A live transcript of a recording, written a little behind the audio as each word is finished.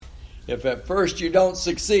if at first you don't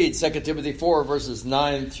succeed. 2 Timothy 4, verses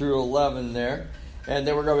 9 through 11 there. And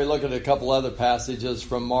then we're going to be looking at a couple other passages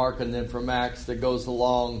from Mark and then from Acts that goes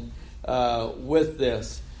along with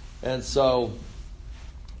this. And so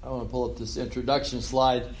I want to pull up this introduction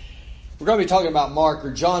slide. We're going to be talking about Mark,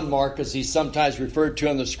 or John Mark, as he's sometimes referred to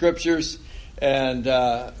in the Scriptures. And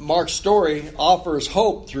Mark's story offers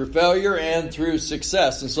hope through failure and through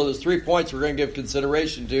success. And so there's 3 points we're going to give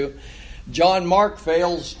consideration to. John Mark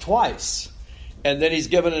fails twice, and then he's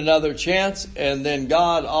given another chance, and then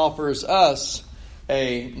God offers us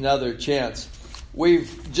another chance.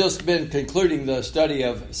 We've just been concluding the study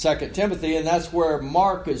of 2 Timothy, and that's where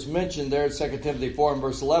Mark is mentioned there in 2 Timothy 4 and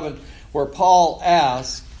verse 11, where Paul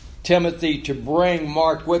asks Timothy to bring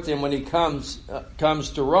Mark with him when he comes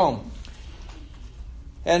to Rome.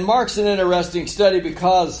 And Mark's an interesting study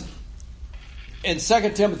because in 2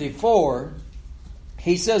 Timothy 4,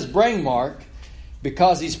 he says, bring Mark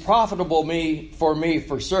because he's profitable for me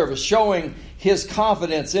for service, showing his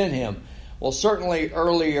confidence in him. Well, certainly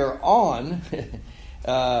earlier on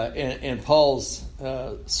in Paul's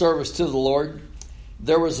service to the Lord,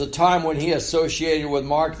 there was a time when he associated with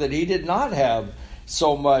Mark that he did not have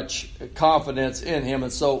so much confidence in him.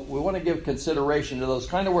 And so we want to give consideration to those,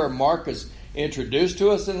 kind of where Mark is introduced to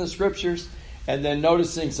us in the Scriptures, and then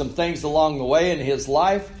noticing some things along the way in his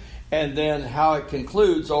life, and then how it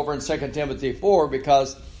concludes over in 2 Timothy 4,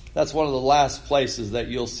 because that's one of the last places that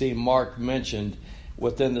you'll see Mark mentioned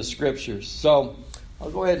within the Scriptures. So I'll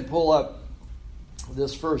go ahead and pull up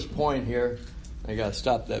this first point here. I got to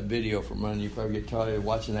stop that video from running. You probably get tired of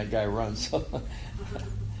watching that guy run. So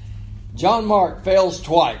John Mark fails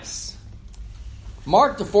twice.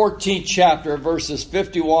 Mark the 14th chapter, verses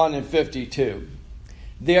 51 and 52.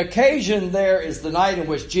 The occasion there is the night in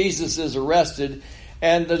which Jesus is arrested,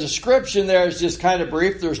 and the description there is just kind of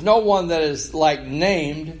brief. There's no one that is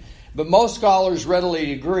named, but most scholars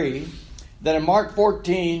readily agree that in Mark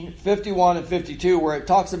 14, 51 and 52, where it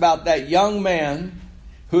talks about that young man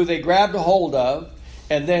who they grabbed a hold of,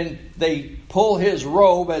 and then they pull his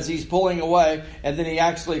robe as he's pulling away, and then he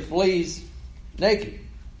actually flees naked.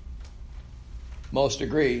 Most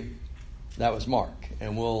agree that was Mark.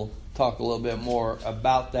 And we'll talk a little bit more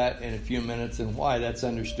about that in a few minutes and why that's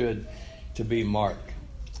understood to be Mark.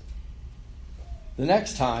 The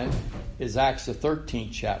next time is Acts the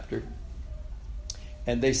 13th chapter.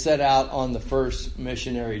 And they set out on the first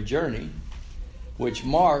missionary journey, which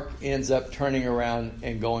Mark ends up turning around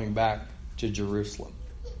and going back to Jerusalem.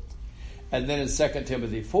 And then in 2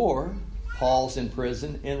 Timothy 4, Paul's in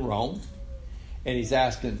prison in Rome. And he's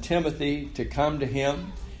asking Timothy to come to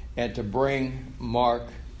him and to bring Mark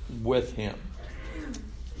with him.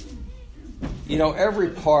 You know, every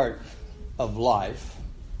part of life,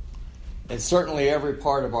 and certainly every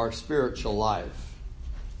part of our spiritual life,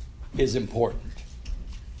 is important.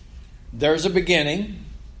 There's a beginning,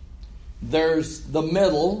 there's the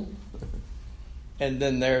middle, and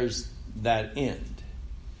then there's that end.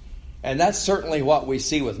 And that's certainly what we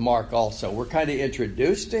see with Mark also. We're kind of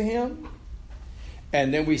introduced to him.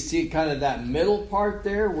 And then we see kind of that middle part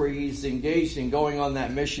there where he's engaged in going on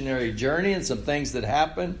that missionary journey and some things that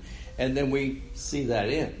happen. And then we see that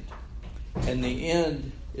end. And the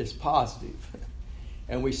end is positive.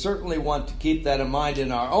 And we certainly want to keep that in mind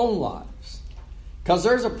in our own lives. Because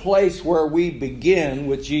there's a place where we begin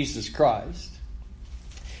with Jesus Christ.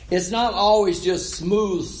 It's not always just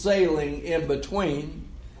smooth sailing in between.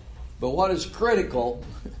 But what is critical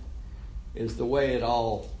is the way it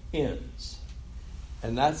all ends.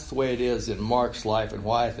 And that's the way it is in Mark's life, and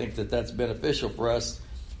why I think that that's beneficial for us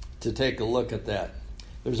to take a look at that.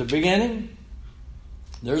 There's a beginning,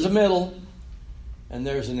 there's a middle, and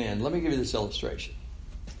there's an end. Let me give you this illustration.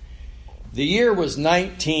 The year was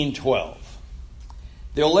 1912.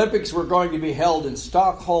 The Olympics were going to be held in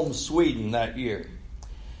Stockholm, Sweden that year.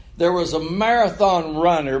 There was a marathon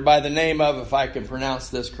runner by the name of, if I can pronounce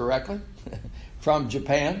this correctly, from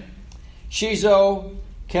Japan, Shizuo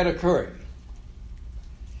Kanekuri.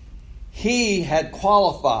 He had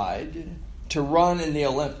qualified to run in the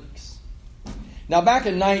Olympics. Now, back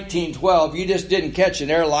in 1912, you just didn't catch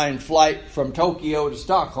an airline flight from Tokyo to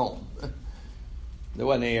Stockholm. There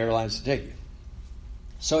wasn't any airlines to take you.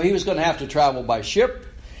 So he was going to have to travel by ship,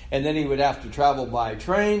 and then he would have to travel by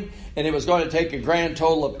train, and it was going to take a grand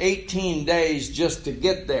total of 18 days just to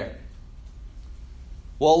get there.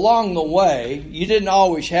 Well, along the way, you didn't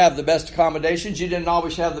always have the best accommodations, you didn't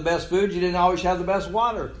always have the best food, you didn't always have the best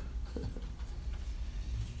water.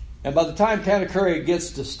 And by the time Kanekuri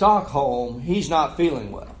gets to Stockholm, he's not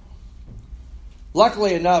feeling well.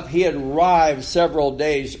 Luckily enough, he had arrived several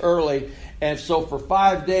days early, And so for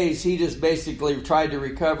 5 days, he just basically tried to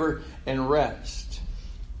recover and rest.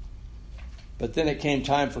 But then it came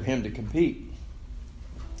time for him to compete.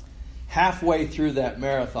 Halfway through that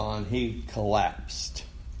marathon, he collapsed.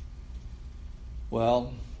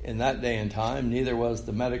 Well, in that day and time, neither was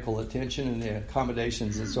the medical attention and the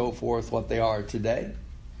accommodations and so forth what they are today.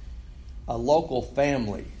 A local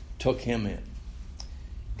family took him in,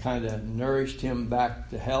 kind of nourished him back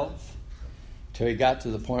to health till he got to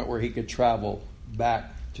the point where he could travel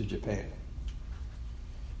back to Japan.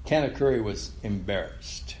 Karakuri was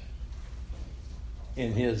embarrassed.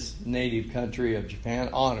 In his native country of Japan,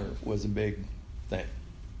 honor was a big thing.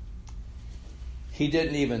 He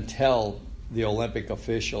didn't even tell the Olympic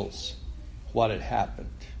officials what had happened.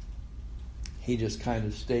 He just kind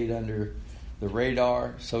of stayed under the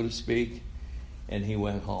radar, so to speak, and he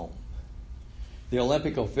went home. The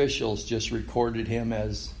Olympic officials just recorded him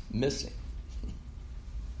as missing.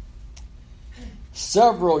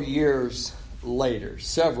 Several years later,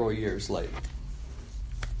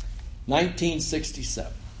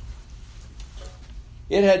 1967,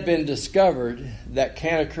 it had been discovered that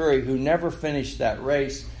Karakuri, who never finished that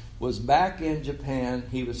race, was back in Japan.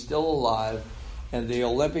 He was still alive, and the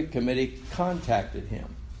Olympic Committee contacted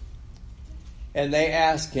him. And they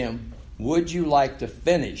asked him, would you like to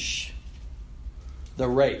finish the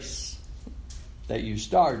race that you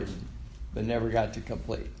started but never got to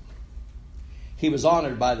complete? He was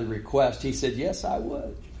honored by the request. He said, yes, I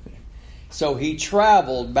would. So he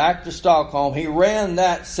traveled back to Stockholm. He ran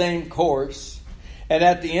that same course. And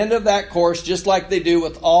at the end of that course, just like they do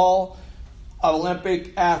with all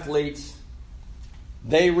Olympic athletes,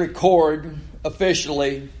 they record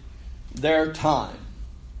officially their time.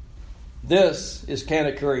 This is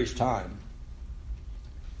Karakuri's time.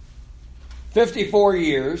 54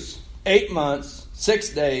 years, 8 months, 6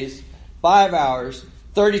 days, 5 hours,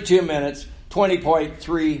 32 minutes,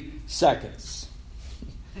 20.3 seconds.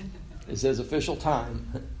 Is his official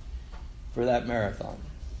time for that marathon.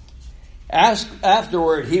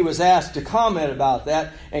 Afterward, he was asked to comment about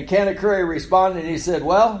that, and Karakuri responded, and he said,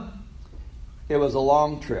 well, it was a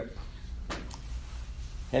long trip.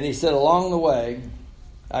 And he said, along the way,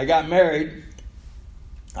 I got married,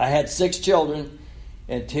 I had 6 children,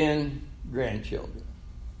 and 10 grandchildren.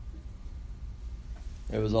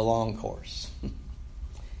 It was a long course.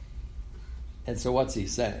 And so what's he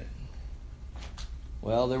saying?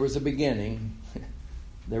 Well, there was a beginning.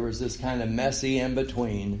 There was this kind of messy in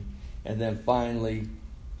between. And then finally,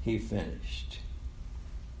 he finished.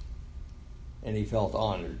 And he felt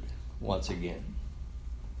honored once again.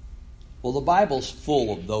 Well, the Bible's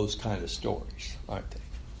full of those kind of stories, aren't they?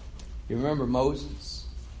 You remember Moses?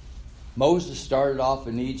 Moses started off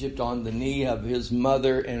in Egypt on the knee of his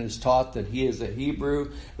mother and is taught that he is a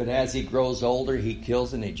Hebrew, but as he grows older, he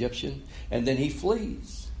kills an Egyptian, and then he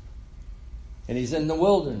flees. And he's in the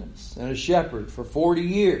wilderness and a shepherd for 40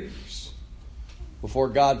 years before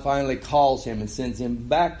God finally calls him and sends him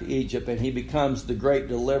back to Egypt, and he becomes the great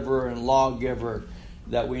deliverer and lawgiver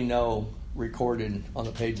that we know recorded on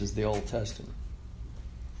the pages of the Old Testament.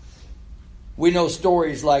 We know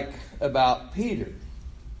stories like about Peter,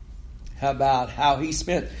 about how he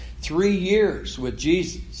spent 3 years with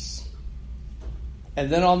Jesus.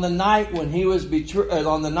 And then on the night when he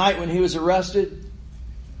was arrested,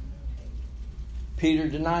 Peter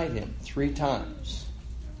denied him 3 times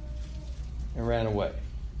and ran away.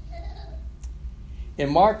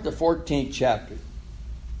 In Mark the 14th chapter,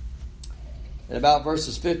 at about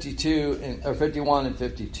verses 51 and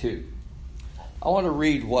 52, I want to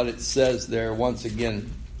read what it says there once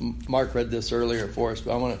again. Mark read this earlier for us,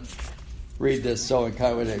 but I want to read this so we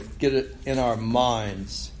kind of get it in our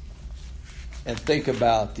minds and think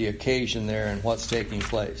about the occasion there and what's taking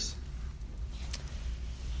place.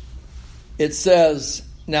 It says,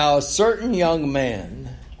 now a certain young man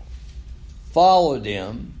followed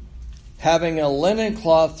him, having a linen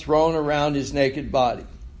cloth thrown around his naked body.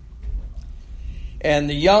 And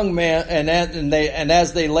the young man, and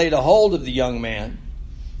as they laid a hold of the young man,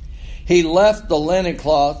 he left the linen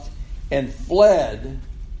cloth and fled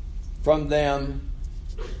from them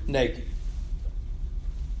naked.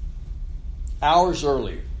 Hours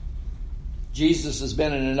earlier, Jesus has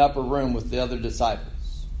been in an upper room with the other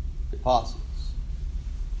disciples, the apostles.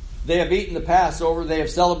 They have eaten the Passover, they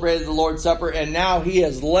have celebrated the Lord's Supper, and now he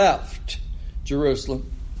has left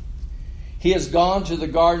Jerusalem. He has gone to the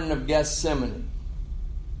Garden of Gethsemane.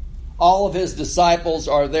 All of his disciples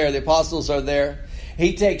are there, the apostles are there.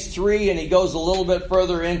 He takes 3 and he goes a little bit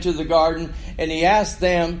further into the garden and he asks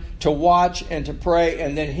them to watch and to pray,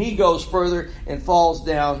 and then he goes further and falls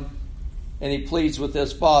down and he pleads with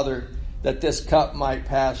his Father that this cup might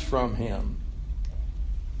pass from him.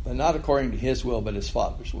 but not according to his will, but his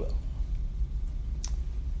Father's will.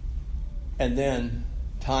 And then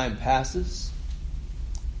time passes.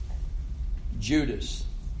 Judas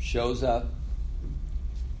shows up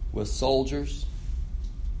with soldiers,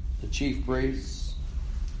 the chief priests,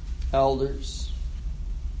 elders,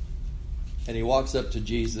 and he walks up to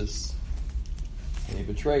Jesus and he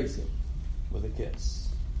betrays him with a kiss.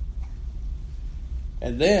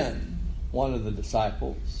 And then one of the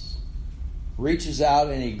disciples reaches out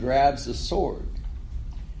and he grabs a sword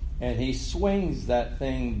and he swings that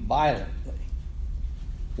thing violently.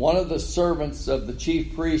 One of the servants of the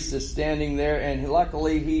chief priest is standing there, and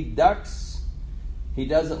luckily he ducks. He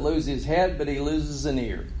doesn't lose his head, but he loses an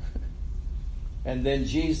ear. And then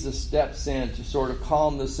Jesus steps in to sort of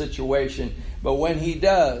calm the situation. But when he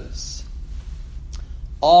does,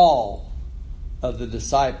 all of the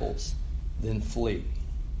disciples then flee.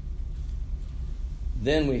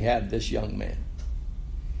 Then we have this young man.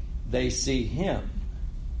 They see him.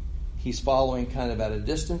 He's following kind of at a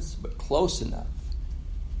distance, but close enough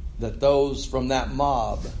that those from that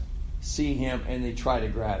mob see him and they try to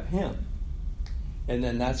grab him. And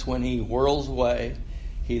then that's when he whirls away,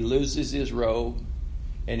 he loses his robe,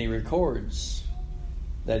 and he records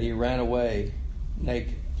that he ran away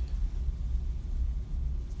naked.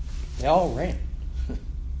 They all ran.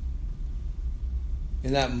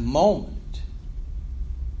 In that moment,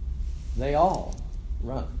 they all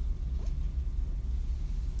run.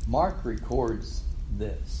 Mark records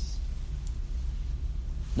this.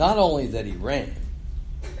 Not only that he ran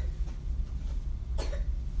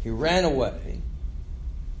away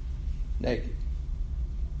naked.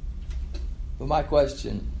 But my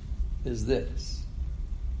question is this: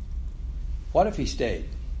 what if he stayed?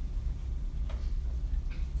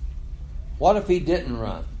 What if he didn't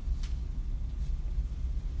run?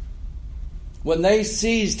 When they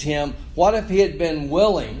seized him, what if he had been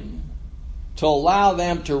willing to allow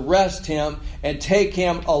them to arrest him and take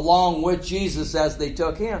him along with Jesus as they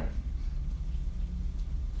took him?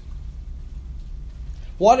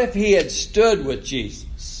 What if he had stood with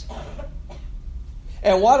Jesus?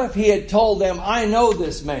 And what if he had told them, I know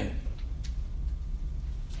this man.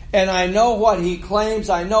 And I know what he claims,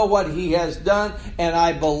 I know what he has done, and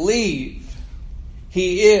I believe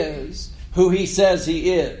he is who he says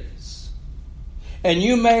he is. And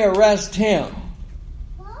you may arrest him,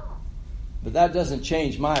 but that doesn't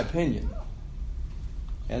change my opinion.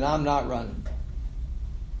 And I'm not running.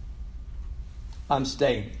 I'm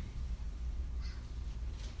staying.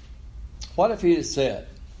 What if he had said,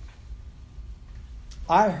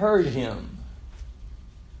 I heard him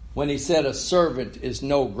when he said a servant is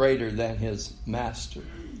no greater than his master.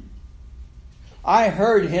 I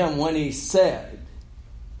heard him when he said,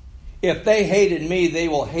 if they hated me, they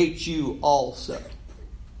will hate you also.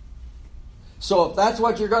 So if that's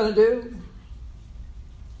what you're going to do,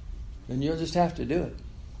 then you'll just have to do it.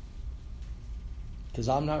 Because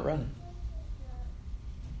I'm not running.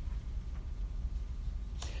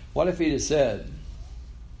 What if he'd have said,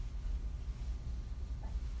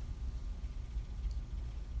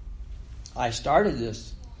 I started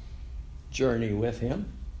this journey with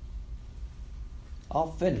him.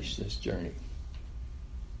 I'll finish this journey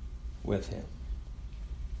with him.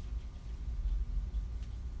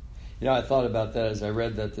 You know, I thought about that as I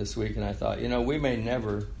read that this week, and I thought, we may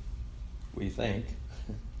never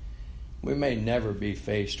be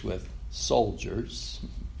faced with soldiers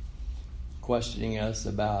questioning us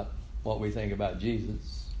about what we think about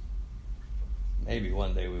Jesus. Maybe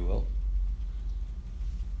one day we will.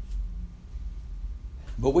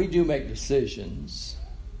 But we do make decisions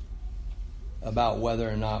about whether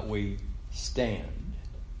or not we stand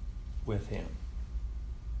with him.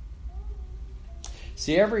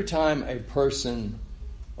 See, every time a person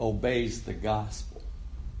obeys the gospel,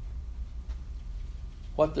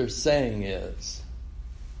 what they're saying is,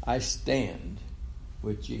 I stand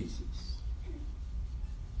with Jesus.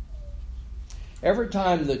 Every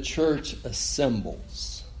time the church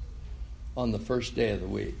assembles on the first day of the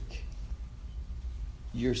week,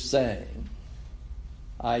 you're saying,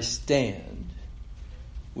 I stand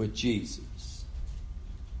with Jesus.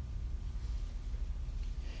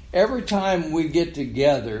 Every time we get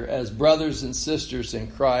together as brothers and sisters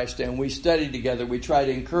in Christ and we study together, we try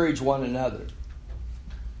to encourage one another.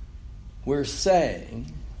 We're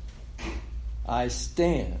saying, I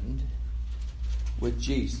stand with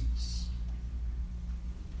Jesus.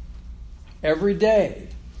 Every day,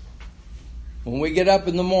 when we get up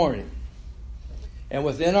in the morning, and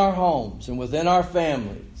within our homes, and within our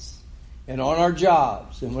families, and on our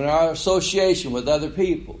jobs, and in our association with other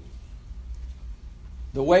people,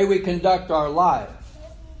 the way we conduct our life,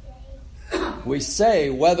 we say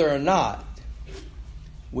whether or not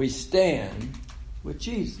we stand with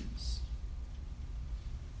Jesus.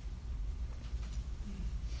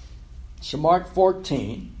 So Mark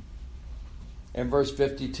 14 and verse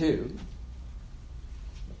 52,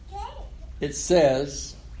 it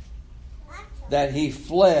says that he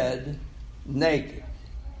fled naked,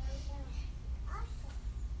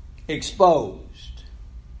 exposed.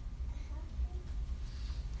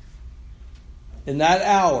 In that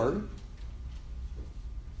hour,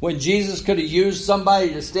 when Jesus could have used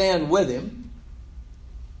somebody to stand with him,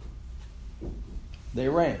 they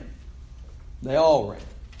ran. They all ran.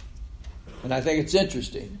 And I think it's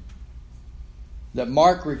interesting that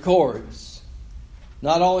Mark records,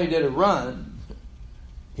 not only did he run,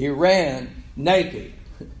 he ran naked.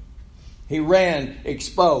 He ran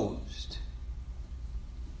exposed.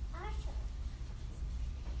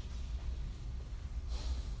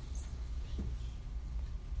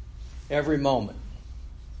 Every moment,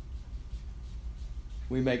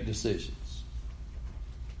 we make decisions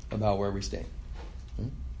about where we stand.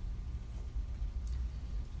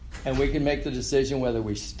 And we can make the decision whether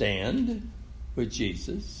we stand with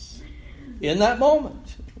Jesus in that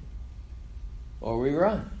moment or we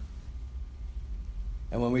run.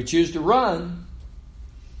 And when we choose to run,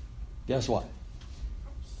 guess what?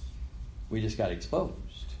 We just got exposed.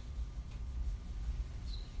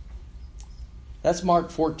 That's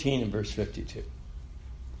Mark 14 and verse 52.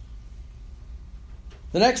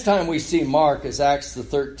 The next time we see Mark is Acts the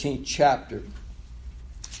 13th chapter.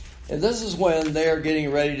 And this is when they are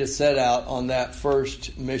getting ready to set out on that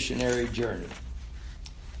first missionary journey.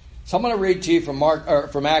 So I'm going to read to you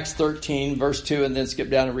from Acts 13, verse 2, and then skip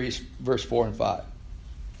down to read verse 4 and 5.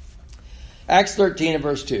 Acts 13 and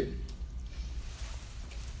verse 2.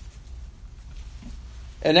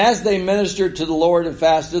 And as they ministered to the Lord and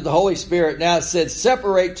fasted, the Holy Spirit now said,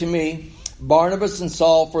 "Separate to me Barnabas and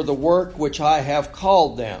Saul for the work which I have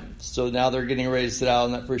called them." So now they're getting ready to set out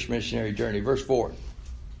on that first missionary journey. Verse 4.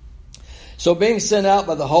 So being sent out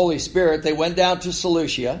by the Holy Spirit, they went down to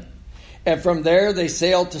Seleucia, and from there they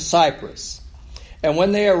sailed to Cyprus. And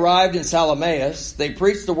when they arrived in Salamis, they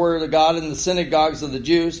preached the word of God in the synagogues of the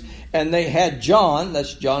Jews, and they had John,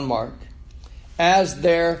 that's John Mark, as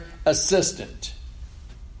their assistant.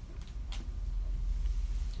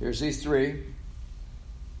 Here's these three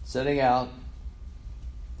setting out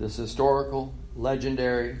this historical,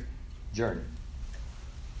 legendary journey.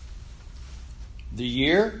 The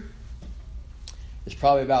year is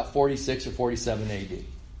probably about 46 or 47 AD.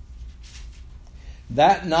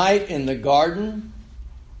 That night in the garden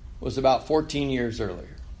was about 14 years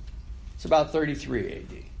earlier. It's about 33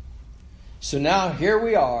 AD. So now here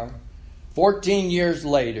we are, 14 years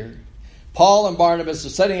later. Paul and Barnabas are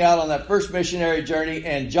setting out on that first missionary journey,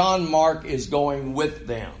 and John Mark is going with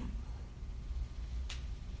them.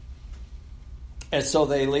 And so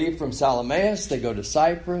they leave from Salamis, they go to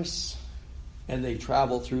Cyprus, and they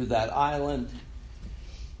travel through that island.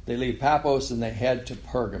 They leave Paphos and they head to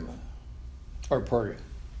Perga.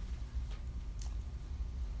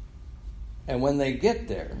 And when they get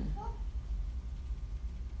there,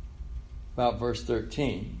 about verse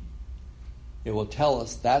 13, it will tell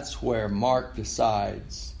us that's where Mark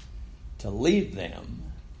decides to leave them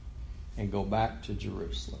and go back to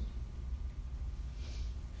Jerusalem.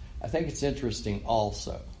 I think it's interesting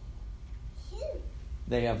also.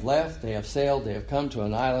 They have left, they have sailed, they have come to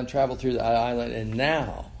an island, traveled through that island, and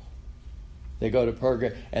now they go to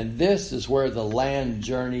Perga. And this is where the land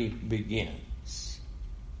journey begins.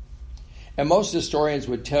 And most historians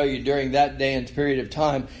would tell you during that day and period of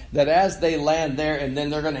time that as they land there and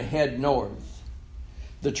then they're going to head north,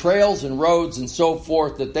 the trails and roads and so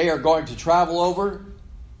forth that they are going to travel over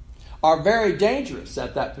are very dangerous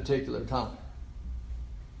at that particular time.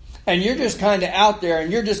 And you're just kind of out there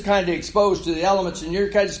and you're just kind of exposed to the elements and you're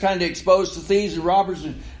just kind of exposed to thieves and robbers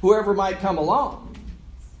and whoever might come along.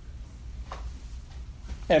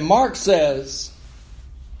 And Mark says,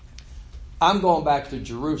 I'm going back to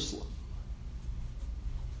Jerusalem.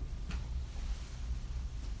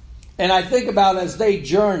 And I think about as they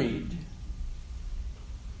journeyed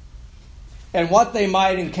and what they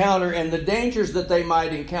might encounter and the dangers that they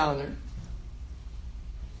might encounter.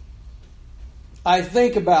 I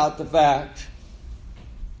think about the fact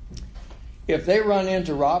if they run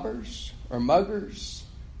into robbers or muggers,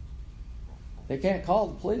 they can't call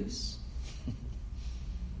the police.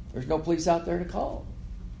 There's no police out there to call.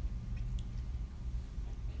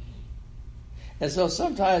 And so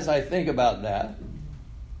sometimes I think about that.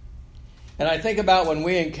 And I think about when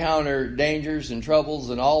we encounter dangers and troubles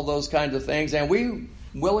and all those kinds of things, and we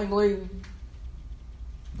willingly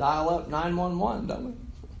dial up 911, don't we?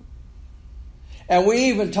 And we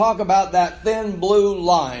even talk about that thin blue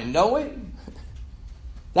line, don't we?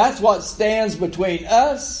 That's what stands between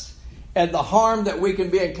us and the harm that we can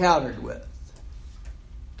be encountered with.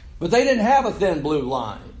 But they didn't have a thin blue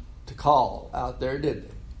line to call out there, did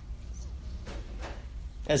they?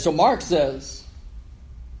 And so Mark says,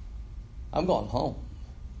 I'm going home.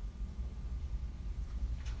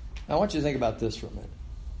 Now I want you to think about this for a minute.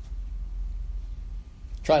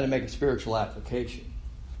 Trying to make a spiritual application.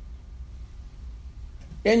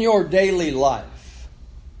 In your daily life,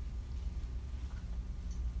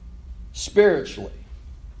 spiritually,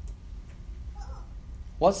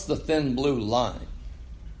 what's the thin blue line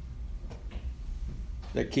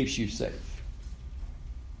that keeps you safe?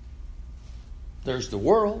 There's the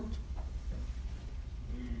world.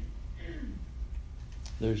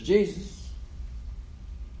 There's Jesus.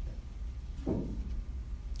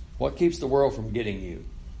 What keeps the world from getting you?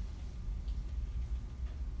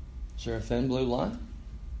 Is there a thin blue line?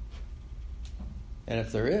 And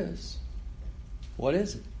if there is, what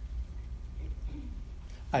is it?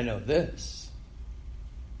 I know this.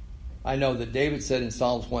 I know that David said in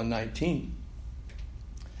Psalms 119,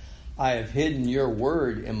 I have hidden your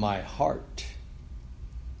word in my heart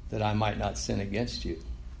that I might not sin against you.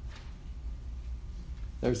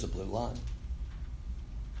 There's the blue line.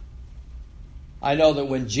 I know that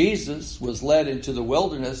when Jesus was led into the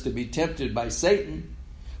wilderness to be tempted by Satan,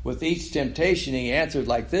 with each temptation he answered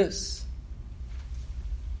like this.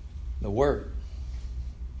 The Word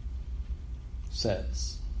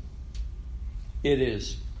says, it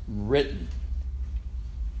is written.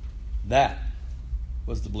 That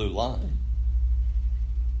was the blue line.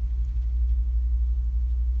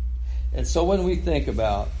 And so when we think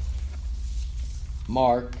about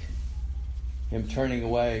Mark, him turning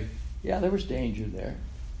away, yeah, there was danger there,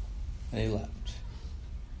 and he left.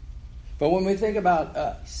 But when we think about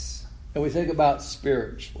us, and we think about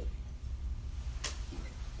spiritually,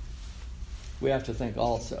 we have to think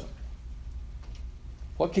also,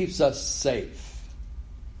 what keeps us safe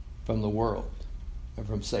from the world and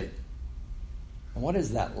from Satan? And what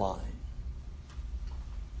is that line?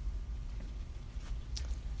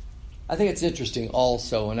 I think it's interesting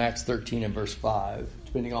also in Acts 13 and verse 5,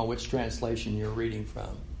 depending on which translation you're reading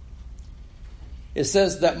from. It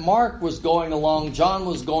says that Mark was going along, John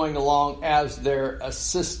was going along as their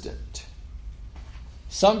assistant.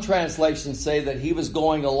 Some translations say that he was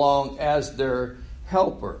going along as their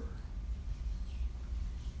helper.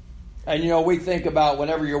 And we think about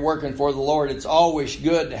whenever you're working for the Lord, it's always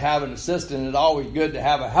good to have an assistant. It's always good to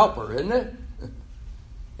have a helper, isn't it?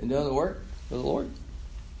 In doing the work for the Lord.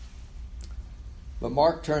 But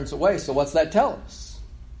Mark turns away, so what's that tell us?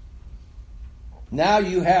 Now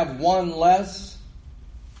you have one less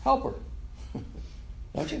helper.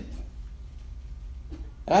 Don't you?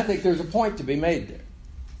 And I think there's a point to be made there.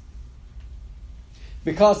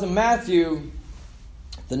 Because in Matthew,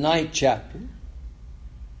 the 9th chapter,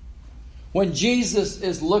 when Jesus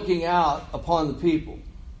is looking out upon the people,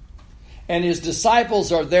 and his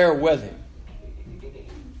disciples are there with him,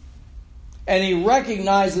 and he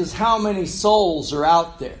recognizes how many souls are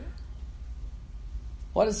out there,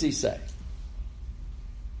 what does he say?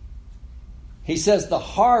 He says the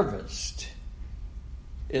harvest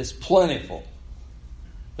is plentiful.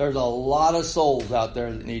 There's a lot of souls out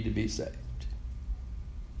there that need to be saved.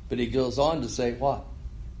 But he goes on to say what?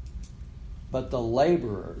 But the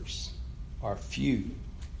laborers are few.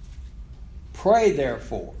 Pray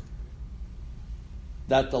therefore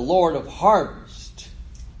that the Lord of harvest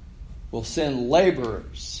will send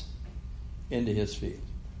laborers into his field.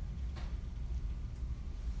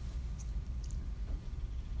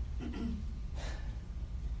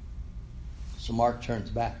 So Mark turns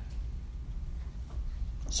back.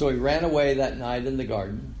 So he ran away that night in the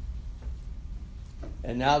garden.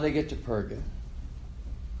 And now they get to Perga.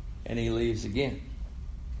 And he leaves again.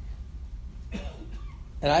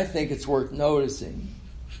 And I think it's worth noticing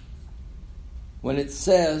when it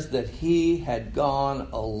says that he had gone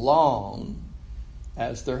along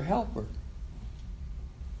as their helper.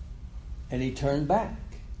 And he turned back.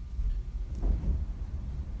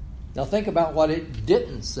 Now think about what it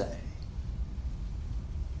didn't say.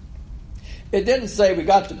 It didn't say we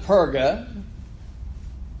got to Perga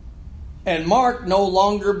and Mark no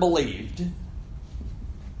longer believed,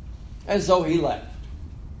 and so he left.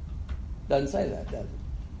 Doesn't say that, does it?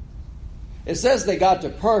 It says they got to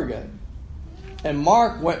Perga and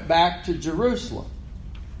Mark went back to Jerusalem.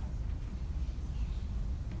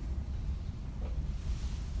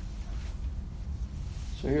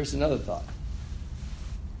 So here's another thought.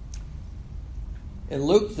 In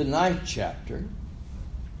Luke, the 9th chapter,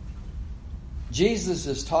 Jesus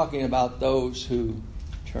is talking about those who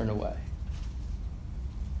turn away.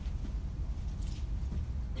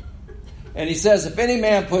 And he says, if any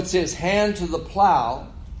man puts his hand to the plow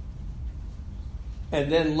and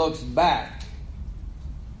then looks back,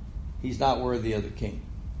 he's not worthy of the kingdom.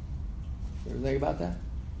 You ever think about that?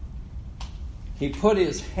 He put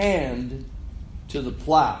his hand to the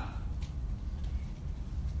plow.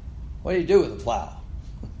 What do you do with a plow?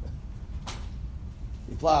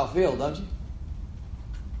 You plow a field, don't you?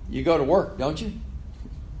 You go to work, don't you?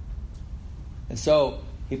 And so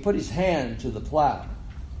he put his hand to the plow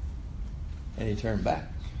and he turned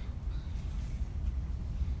back.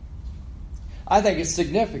 I think it's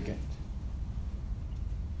significant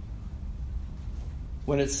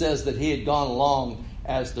when it says that he had gone along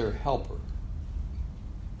as their helper.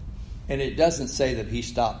 And it doesn't say that he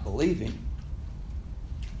stopped believing.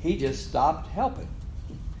 He just stopped helping.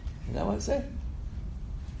 Isn't that what it said?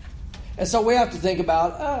 And so we have to think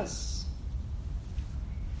about us.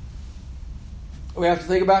 We have to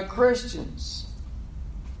think about Christians.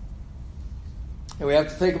 And we have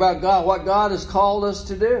to think about God, what God has called us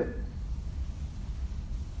to do.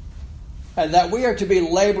 And that we are to be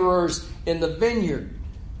laborers in the vineyard.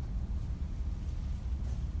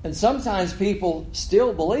 And sometimes people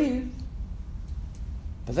still believe,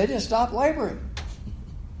 but they just stop laboring.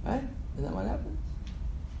 Right? Isn't that what happened?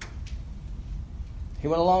 He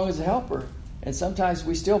went along as a helper, and sometimes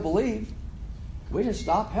we still believe, we just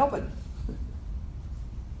stop helping.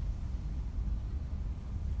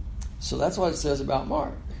 So that's what it says about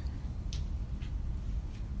Mark.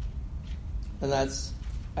 And that's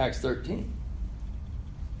Acts 13.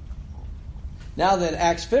 Now then,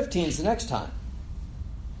 Acts 15 is the next time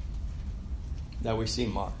that we see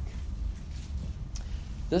Mark.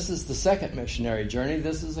 This is the second missionary journey.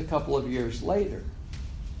 This is a couple of years later.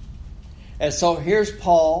 And so here's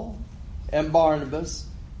Paul and Barnabas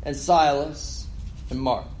and Silas and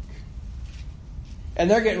Mark. And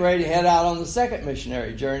they're getting ready to head out on the second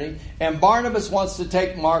missionary journey. And Barnabas wants to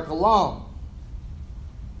take Mark along.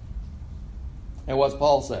 And what's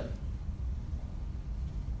Paul say?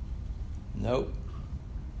 Nope.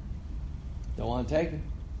 Don't want to take him.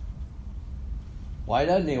 Why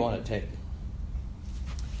doesn't he want to take him?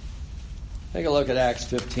 Take a look at Acts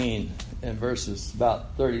 15 and verses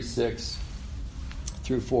about 36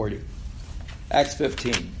 through 40. Acts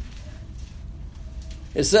 15.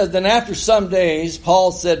 It says, then after some days,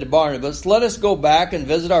 Paul said to Barnabas, let us go back and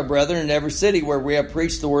visit our brethren in every city where we have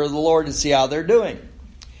preached the word of the Lord and see how they're doing.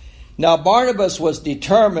 Now Barnabas was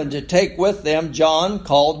determined to take with them John,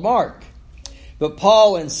 called Mark. But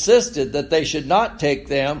Paul insisted that they should not take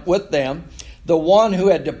with them the one who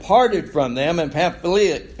had departed from them in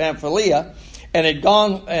Pamphylia and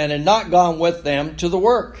had not gone with them to the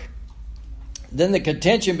work. Then the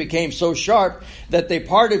contention became so sharp that they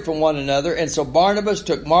parted from one another, and so Barnabas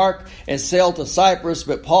took Mark and sailed to Cyprus,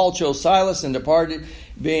 but Paul chose Silas and departed,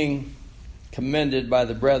 being commended by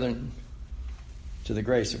the brethren to the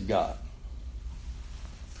grace of God.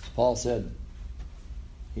 Paul said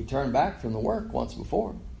he turned back from the work once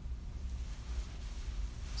before.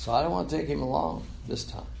 So I don't want to take him along this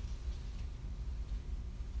time.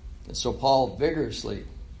 And so Paul vigorously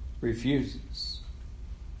refuses.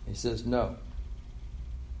 He says, no.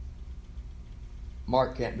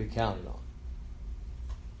 Mark can't be counted on.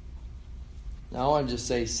 Now I want to just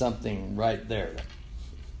say something right there.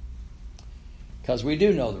 Because we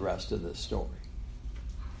do know the rest of this story.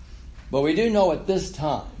 But we do know at this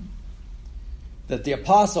time that the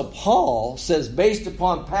Apostle Paul says, based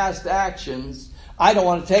upon past actions, I don't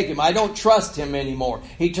want to take him. I don't trust him anymore.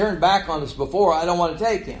 He turned back on us before. I don't want to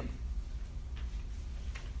take him.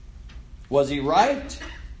 Was he right?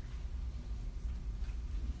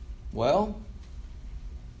 Well,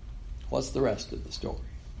 what's the rest of the story,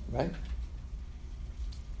 right?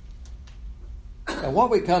 And what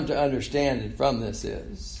we come to understand from this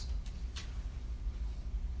is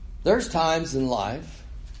there's times in life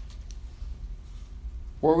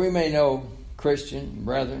where we may know Christian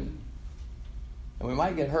brethren and we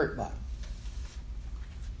might get hurt by them.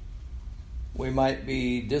 We might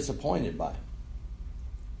be disappointed by them.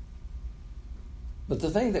 But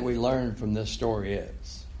the thing that we learn from this story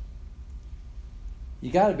is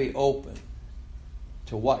you got to be open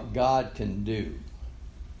to what God can do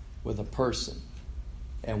with a person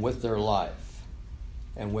and with their life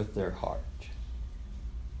and with their heart.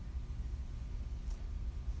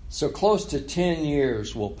 So close to 10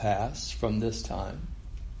 years will pass from this time,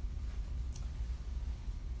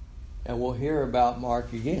 and we'll hear about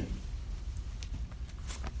Mark again.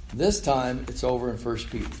 This time it's over in 1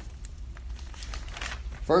 Peter.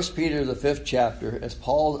 1 Peter, the 5th chapter,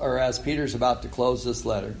 as Peter's about to close this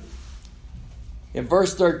letter. In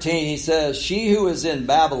verse 13, he says, "She who is in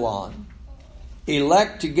Babylon,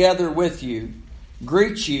 elect together with you,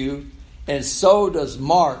 greets you, and so does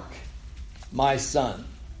Mark, my son."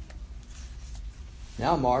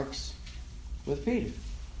 Now Mark's with Peter.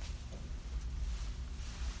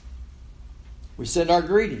 We send our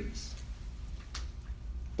greetings.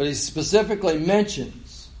 But he specifically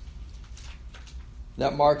mentions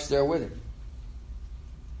that Mark's there with him.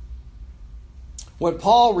 When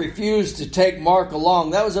Paul refused to take Mark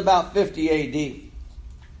along, that was about 50 A.D.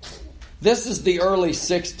 This is the early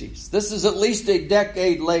 60s. This is at least a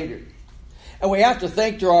decade later. And we have to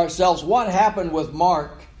think to ourselves, what happened with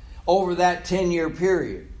Mark over that 10-year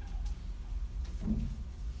period?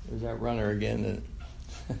 There's that runner again.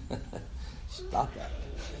 Stop that.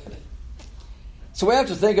 So we have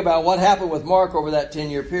to think about what happened with Mark over that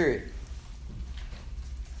 10-year period.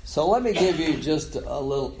 So let me give you just a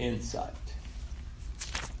little insight.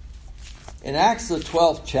 In Acts the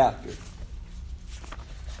 12th chapter,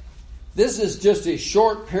 this is just a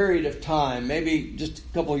short period of time, maybe just a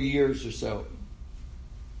couple of years or so,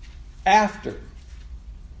 after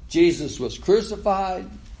Jesus was crucified,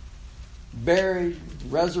 buried,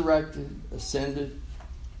 resurrected, ascended.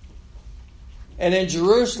 And in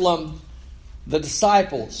Jerusalem, the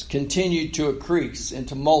disciples continued to increase and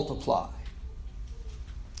to multiply.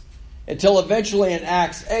 Until eventually in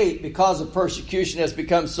Acts 8, because of persecution has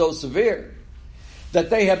become so severe that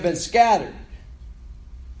they have been scattered.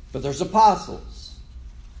 But there's apostles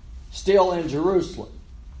still in Jerusalem.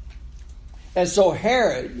 And so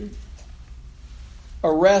Herod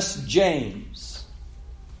arrests James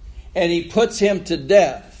and he puts him to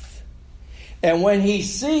death. And when he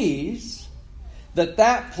sees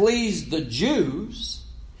that pleased the Jews,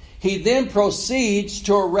 he then proceeds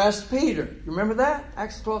to arrest Peter. You remember that?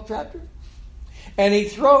 Acts 12th chapter? And he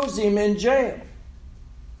throws him in jail.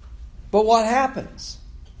 But what happens?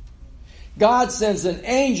 God sends an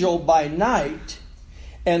angel by night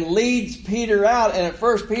and leads Peter out. And at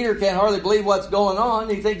first Peter can't hardly believe what's going on.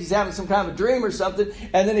 He thinks he's having some kind of a dream or something.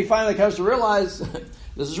 And then he finally comes to realize,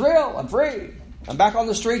 this is real. I'm free. I'm back on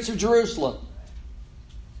the streets of Jerusalem.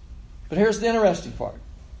 But here's the interesting part.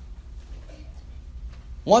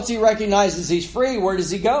 Once he recognizes he's free, where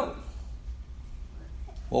does he go?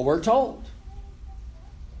 Well, we're told.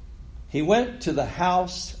 He went to the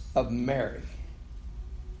house of Mary.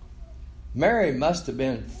 Mary must have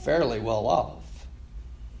been fairly well off,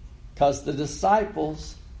 because the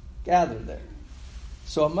disciples gathered there.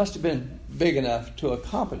 So it must have been big enough to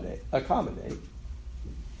accommodate.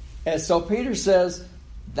 And so Peter says,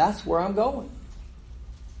 that's where I'm going.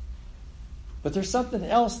 But there's something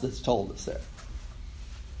else that's told us there.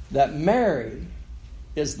 That Mary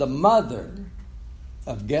is the mother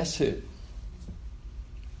of guess who?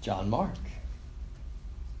 John Mark.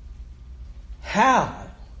 How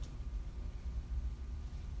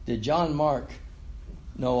did John Mark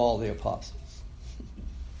know all the apostles?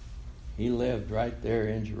 He lived right there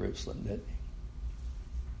in Jerusalem, didn't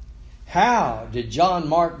he? How did John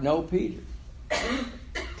Mark know Peter?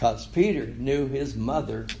 Because Peter knew his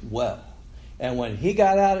mother well. And when he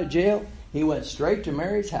got out of jail, he went straight to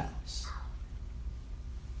Mary's house.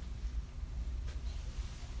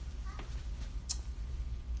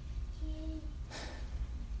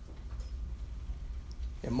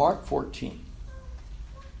 In Mark 14,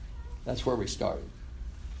 that's where we started.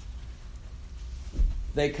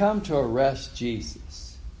 They come to arrest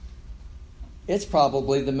Jesus. It's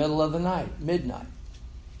probably the middle of the night, midnight,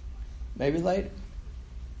 maybe later.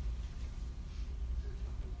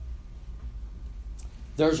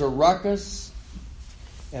 There's a ruckus,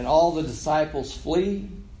 and all the disciples flee,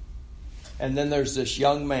 and then there's this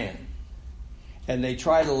young man. And they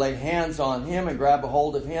try to lay hands on him and grab a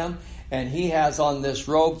hold of him, and he has on this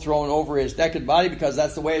robe thrown over his naked body, because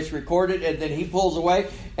that's the way it's recorded, and then he pulls away,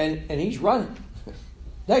 and he's running,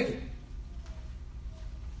 naked.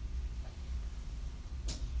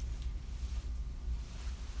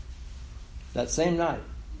 That same night,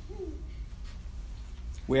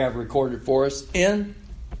 we have recorded for us in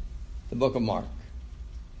the book of Mark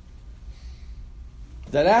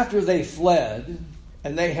that after they fled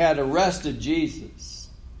and they had arrested Jesus,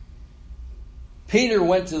 Peter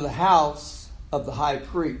went to the house of the high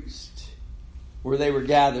priest where they were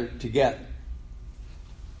gathered together.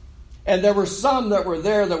 And there were some that were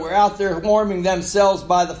there that were out there warming themselves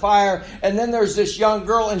by the fire. And then there's this young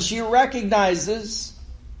girl, and she recognizes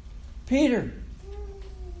Peter.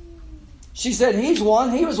 She said, he's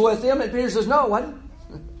one. He was with him. And Peter says, no, what?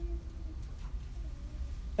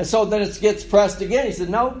 And so then it gets pressed again. He said,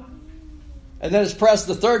 no, And then it's pressed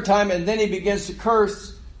the third time, and then he begins to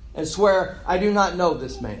curse and swear, I do not know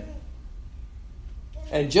this man.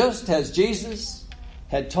 And just as Jesus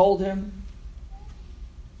had told him,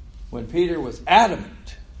 when Peter was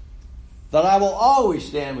adamant that I will always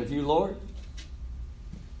stand with you, Lord,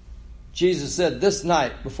 Jesus said, this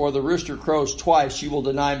night before the rooster crows twice, you will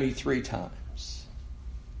deny me 3 times.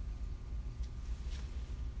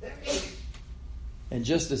 And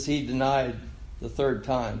just as he denied the third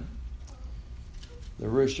time, the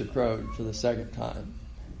rooster crowed for the second time.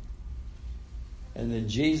 And then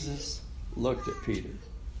Jesus looked at Peter.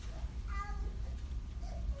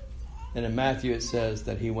 And in Matthew it says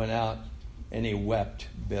that he went out and he wept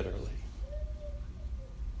bitterly.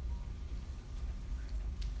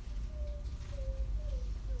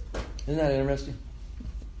 Isn't that interesting?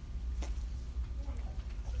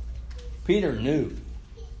 Peter knew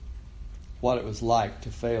what it was like to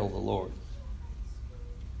fail the Lord.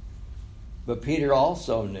 But Peter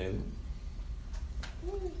also knew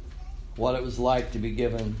what it was like to be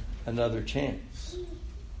given another chance.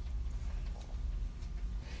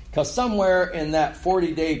 Because somewhere in that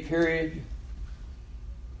 40-day period,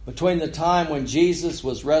 between the time when Jesus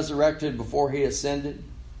was resurrected before he ascended,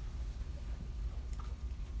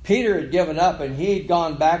 Peter had given up and he had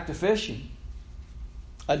gone back to fishing.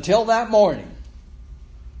 Until that morning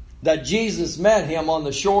that Jesus met him on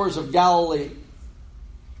the shores of Galilee.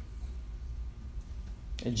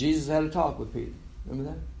 And Jesus had a talk with Peter.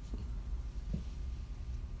 Remember that?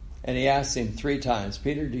 And he asked him 3 times,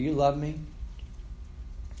 Peter, do you love me?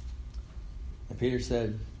 And Peter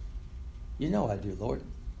said, you know I do, Lord.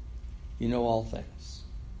 You know all things.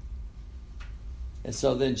 And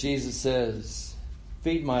so then Jesus says,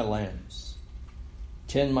 feed my lambs,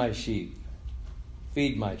 tend my sheep,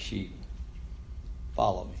 feed my sheep,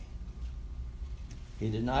 follow me. He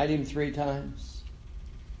denied him 3 times.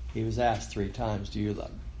 He was asked 3 times, do you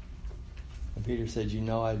love me? And Peter said, you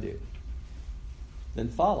know I do. Then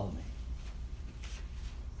follow me.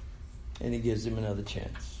 And he gives him another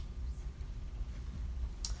chance.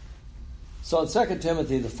 So in 2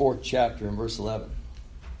 Timothy, the 4th chapter, in verse 11,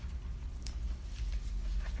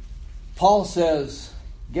 Paul says,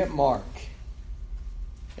 get Mark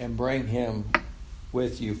and bring him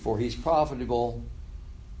with you, for he's profitable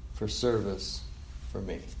for service for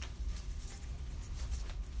me.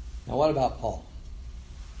 Now what about Paul?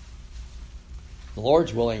 The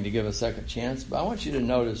Lord's willing to give a second chance, but I want you to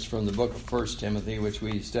notice from the book of 1 Timothy, which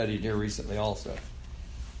we studied here recently also.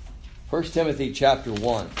 1 Timothy chapter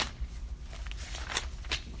 1,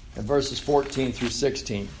 and verses 14 through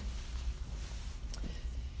 16.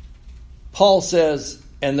 Paul says,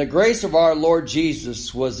 and the grace of our Lord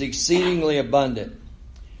Jesus was exceedingly abundant,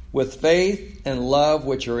 with faith and love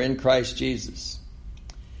which are in Christ Jesus.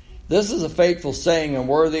 This is a faithful saying and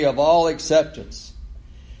worthy of all acceptance,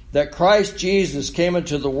 that Christ Jesus came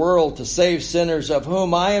into the world to save sinners, of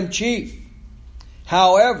whom I am chief.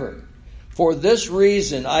 However, for this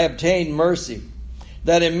reason I obtained mercy,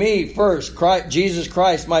 that in me first Jesus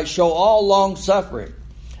Christ might show all long suffering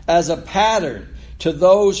as a pattern to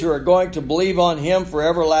those who are going to believe on him for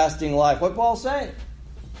everlasting life. What Paul's saying?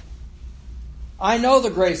 I know the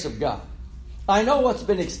grace of God. I know what's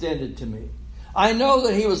been extended to me. I know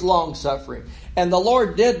that he was long suffering. And the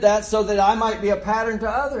Lord did that so that I might be a pattern to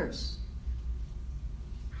others.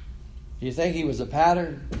 Do you think he was a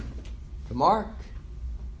pattern to Mark?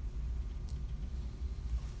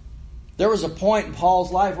 There was a point in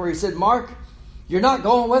Paul's life where he said, Mark, you're not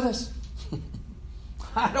going with us.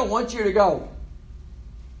 I don't want you to go.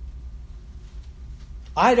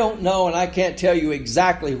 I don't know, and I can't tell you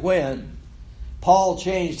exactly when Paul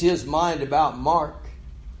changed his mind about Mark,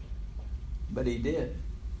 but he did.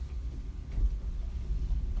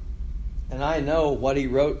 And I know what he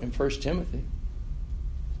wrote in 1 Timothy.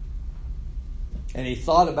 And he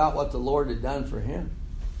thought about what the Lord had done for him.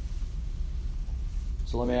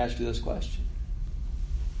 So let me ask you this question.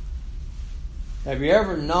 Have you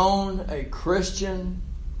ever known a Christian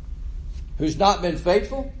who's not been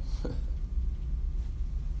faithful?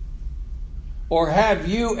 Or have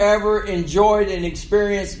you ever enjoyed and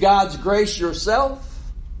experienced God's grace yourself?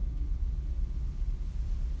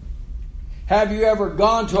 Have you ever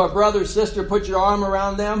gone to a brother or sister, put your arm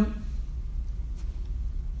around them?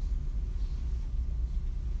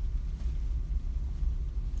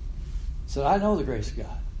 So I know the grace of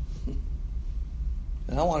God.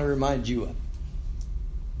 And I want to remind you of it.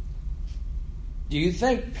 Do you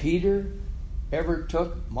think Peter ever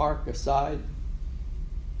took Mark aside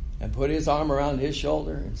and put his arm around his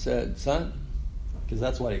shoulder and said, son, because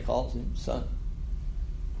that's what he calls him, son,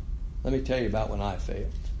 let me tell you about when I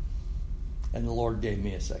failed. And the Lord gave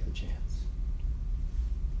me a second chance.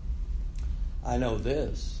 I know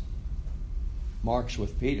this. Mark's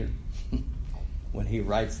with Peter when he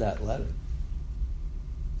writes that letter.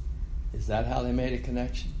 Is that how they made a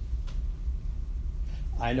connection?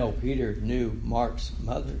 I know Peter knew Mark's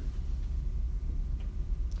mother.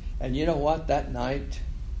 And you know what? That night,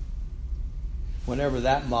 whenever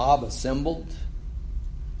that mob assembled,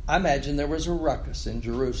 I imagine there was a ruckus in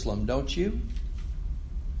Jerusalem, don't you?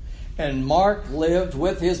 And Mark lived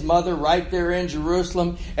with his mother right there in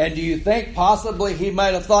Jerusalem. And do you think possibly he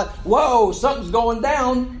might have thought, whoa, something's going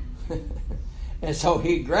down? And so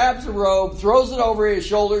he grabs a robe, throws it over his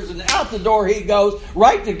shoulders, and out the door he goes,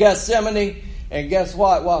 right to Gethsemane. And guess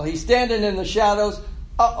what? While he's standing in the shadows,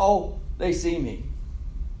 they see me.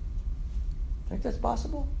 Think that's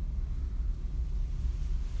possible?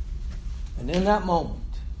 And in that moment,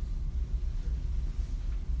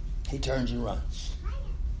 he turns and runs.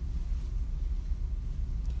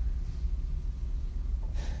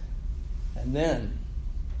 And then,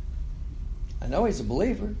 I know he's a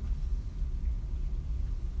believer.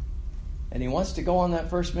 And he wants to go on that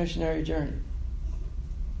first missionary journey.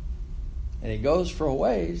 And he goes for a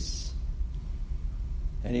ways.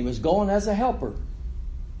 And he was going as a helper.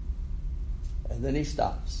 And then he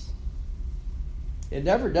stops. It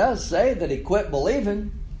never does say that he quit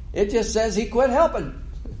believing. It just says he quit helping.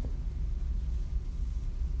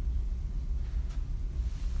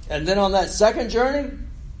 And then on that second journey,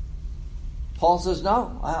 Paul says,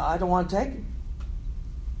 no, I don't want to take him.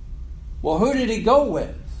 Well, who did he go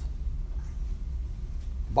with?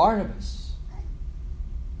 Barnabas.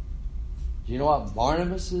 Do you know what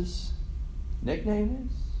Barnabas' nickname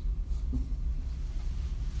is?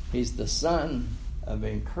 He's the son of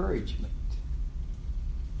encouragement.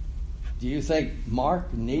 Do you think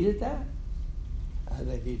Mark needed that? I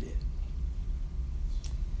think he did.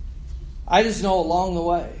 I just know along the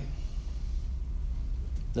way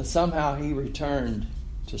that somehow he returned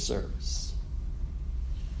to service.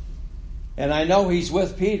 And I know he's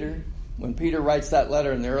with Peter when Peter writes that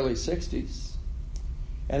letter in the early 60s.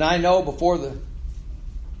 And I know before the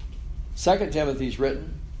 2 Timothy's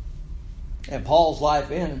written and Paul's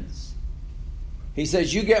life ends, he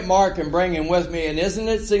says, you get Mark and bring him with me. And isn't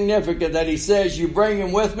it significant that he says you bring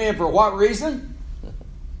him with me, and for what reason?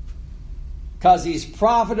 Because he's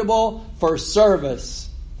profitable for service.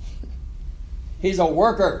 He's a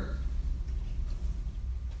worker.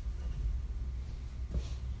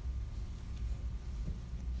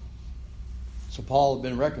 So Paul had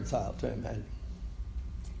been reconciled to him, hadn't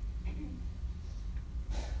he?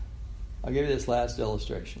 I'll give you this last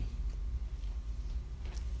illustration.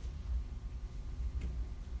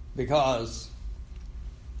 Because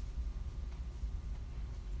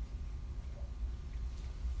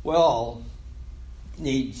we all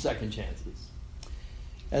need second chances.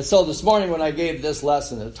 And so this morning when I gave this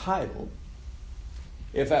lesson a title,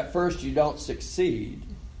 if at first you don't succeed,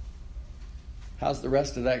 how's the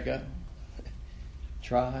rest of that go?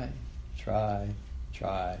 Try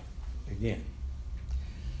again.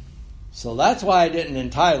 So that's why I didn't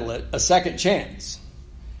entitle it A Second Chance.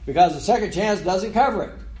 Because a second chance doesn't cover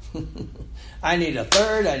it. I need a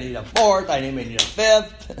third, I need a fourth, I may need a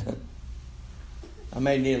fifth. I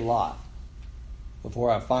may need a lot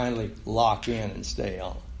before I finally lock in and stay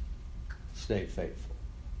on. Stay faithful.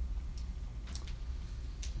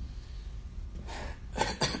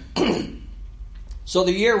 So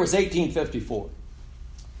the year was 1854.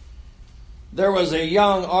 There was a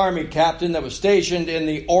young army captain that was stationed in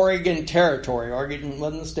the Oregon Territory. Oregon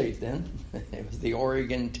wasn't the state then. It was the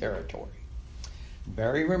Oregon Territory.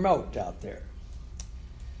 Very remote out there.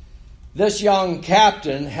 This young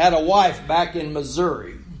captain had a wife back in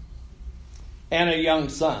Missouri and a young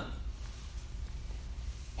son.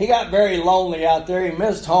 He got very lonely out there. He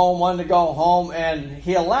missed home, wanted to go home, and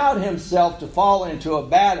he allowed himself to fall into a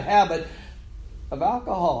bad habit of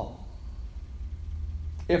alcohol.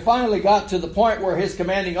 It finally got to the point where his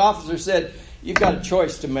commanding officer said, you've got a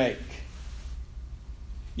choice to make.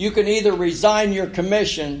 You can either resign your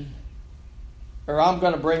commission, or I'm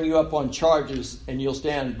going to bring you up on charges and you'll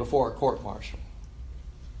stand before a court-martial.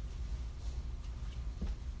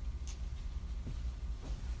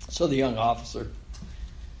 So the young officer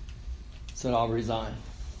said, I'll resign.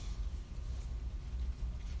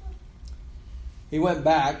 He went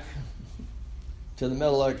back to the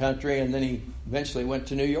middle of the country, and then he eventually went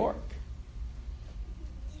to New York,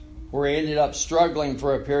 where he ended up struggling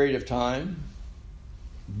for a period of time,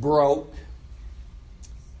 broke.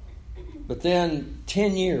 But then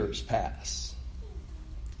 10 years pass.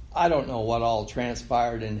 I don't know what all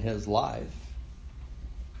transpired in his life,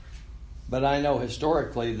 but I know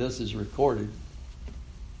historically this is recorded,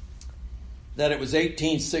 that it was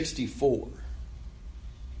 1864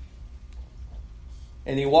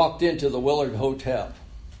 and he walked into the Willard Hotel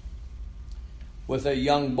with a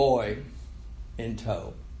young boy in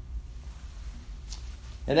tow.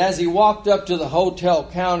 And as he walked up to the hotel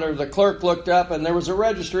counter, the clerk looked up and there was a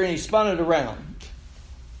register and he spun it around.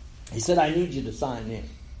 He said, "I need you to sign in."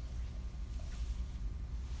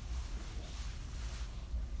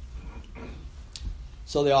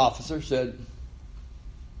 So the officer said,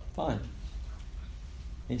 "Fine."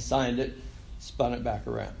 He signed it, spun it back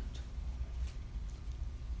around.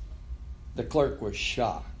 The clerk was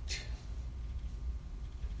shocked.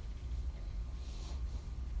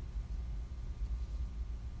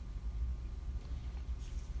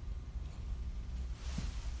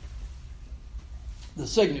 The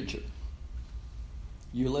signature,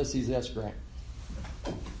 Ulysses S. Grant,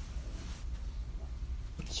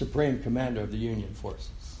 Supreme Commander of the Union Forces.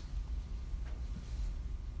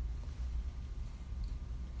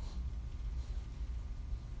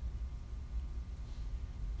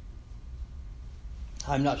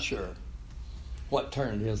 I'm not sure what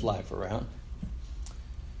turned his life around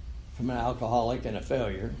from an alcoholic and a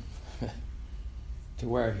failure to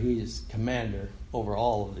where he's commander over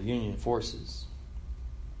all of the Union forces.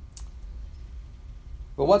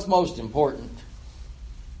 But what's most important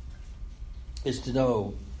is to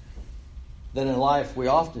know that in life we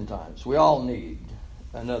all need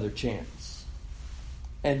another chance.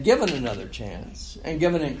 And given another chance, and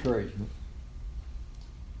given encouragement,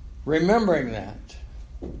 remembering that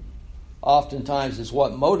oftentimes is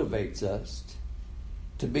what motivates us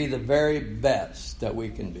to be the very best that we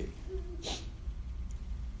can be.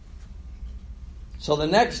 So the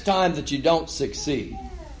next time that you don't succeed,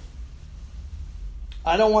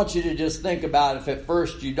 I don't want you to just think about if at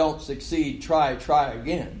first you don't succeed, try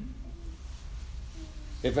again.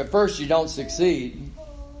 If at first you don't succeed,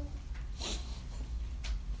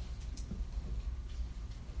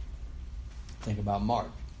 think about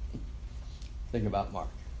Mark. Think about Mark.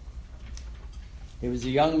 He was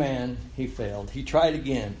a young man, he failed. He tried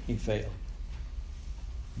again, he failed.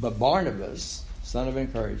 But Barnabas, son of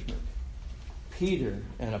encouragement, Peter,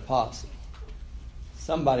 an apostle,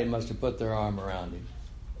 somebody must have put their arm around him.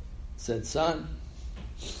 Said, "Son,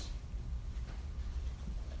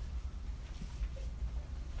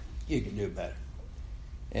 you can do better."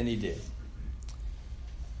 And he did.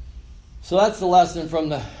 So that's the lesson from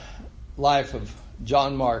the life of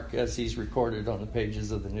John Mark as he's recorded on the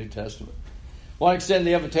pages of the New Testament. I want to extend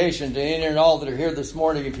the invitation to any and all that are here this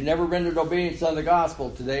morning. If you've never rendered obedience on the gospel,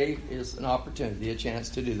 today is an opportunity, a chance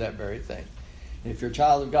to do that very thing. And if you're a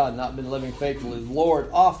child of God and not been living faithfully, the Lord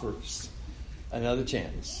offers another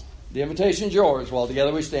chance. The invitation is yours while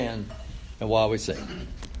together we stand and while we sing.